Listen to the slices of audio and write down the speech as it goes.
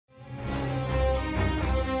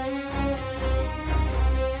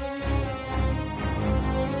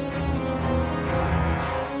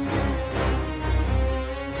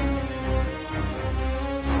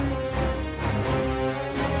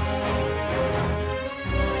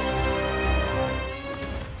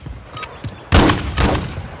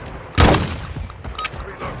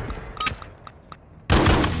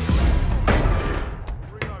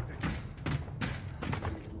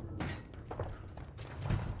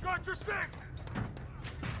Sector 6!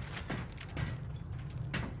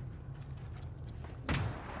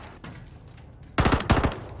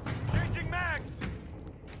 Changing mags!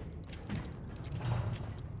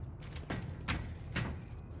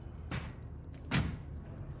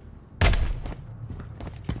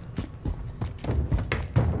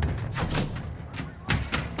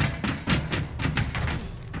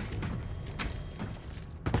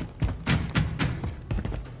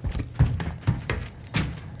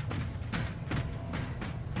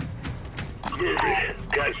 Move it.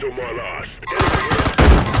 Cancel my last.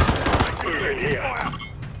 Move in here.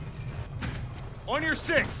 On your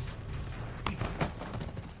 6!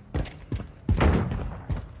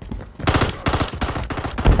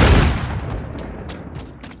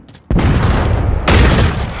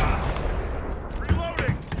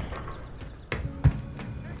 Reloading!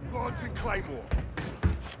 Launching Claymore.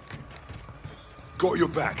 Got your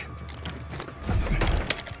back.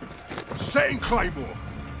 Setting Claymore.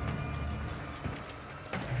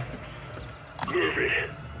 Move it.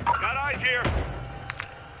 Got eyes here.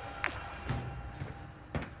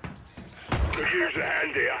 Could use a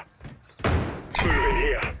hand here. Move in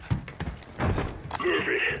here. Move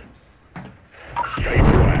it. Stay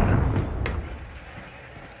quiet.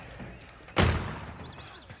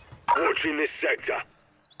 Watching this sector.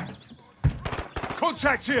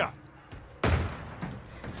 Contact here.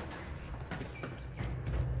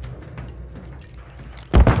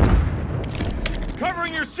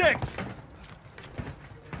 Covering your 6!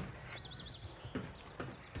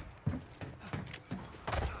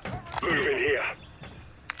 Move in here.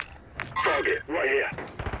 Target right here.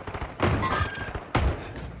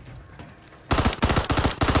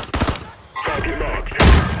 Target marked.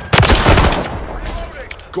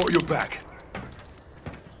 Got your back.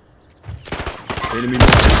 Enemy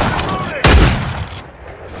marked.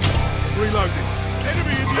 Reloading.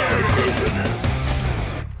 Enemy in the area! Open.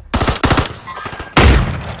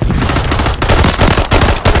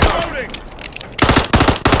 Reloading!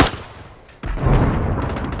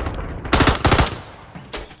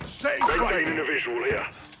 Setting Maintaining Claymore. a visual here.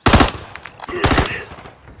 Move it.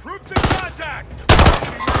 Troops in contact!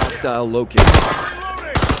 Hostile located.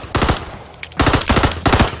 Reloading!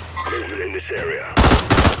 Movement in this area.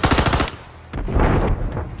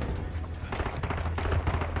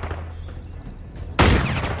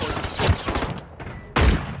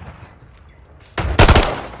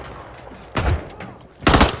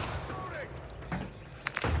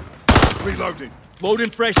 Reloading. Loading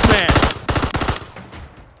fresh man.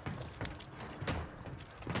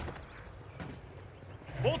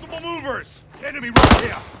 Multiple movers! Enemy right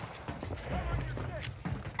here.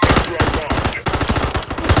 Right marked.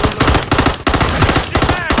 Changing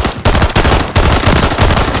mags!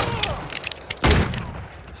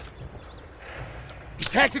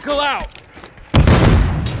 Tactical out.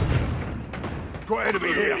 Got enemy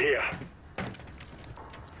Move in here. here.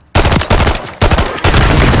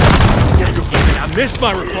 I missed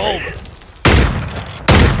my revolver.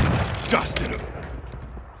 Dusted him.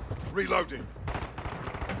 Reloading.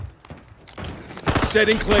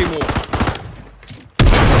 Setting Claymore.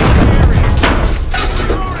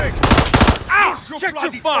 Reloading! Out! Check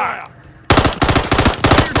your fire.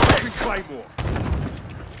 Setting Claymore.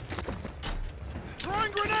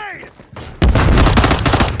 Throwing grenade!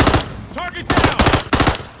 Target down!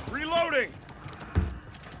 Reloading!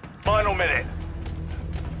 Final minute.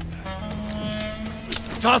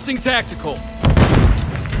 Tossing tactical.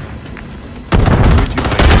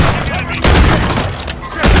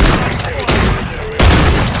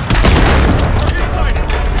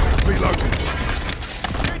 Reloading.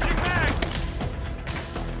 Changing mags!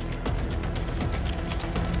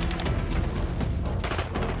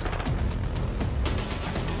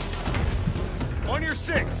 On your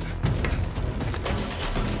 6!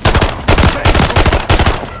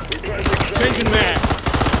 Changing man.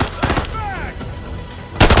 Back!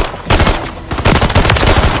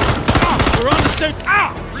 We're on the same.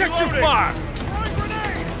 Check your Reloading. fire. Throwing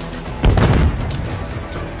grenade!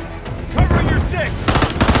 Covering your 6!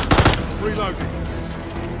 Reloading.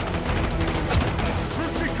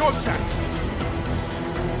 Troops in contact.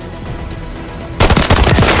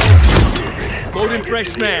 Loading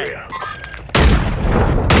fresh man.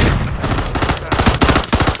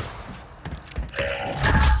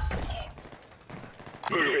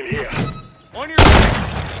 Move in here. On your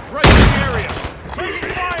 6! Breaking the area! Taking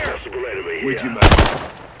fire! Possible enemy With here. you, mate.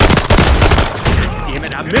 Damn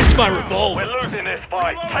it! I missed my revolver. We're losing this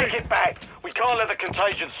fight. Take it back. We can't let the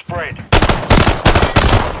contagion spread.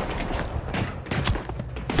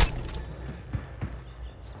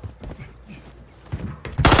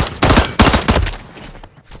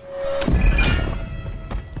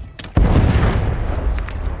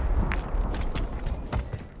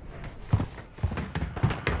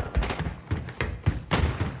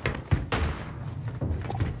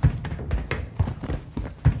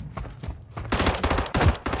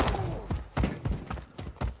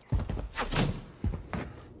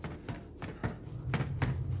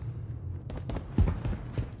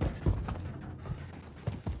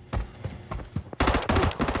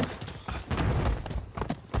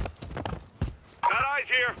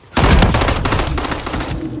 here.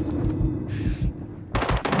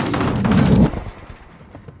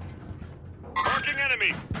 Marking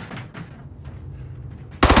enemy.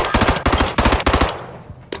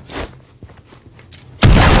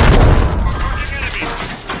 Marking enemy.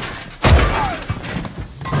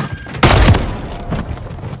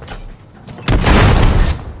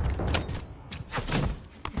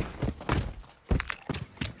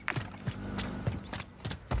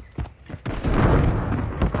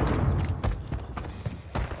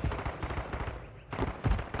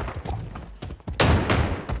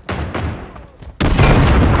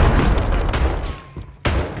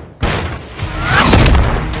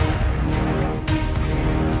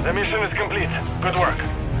 The mission is complete. Good work.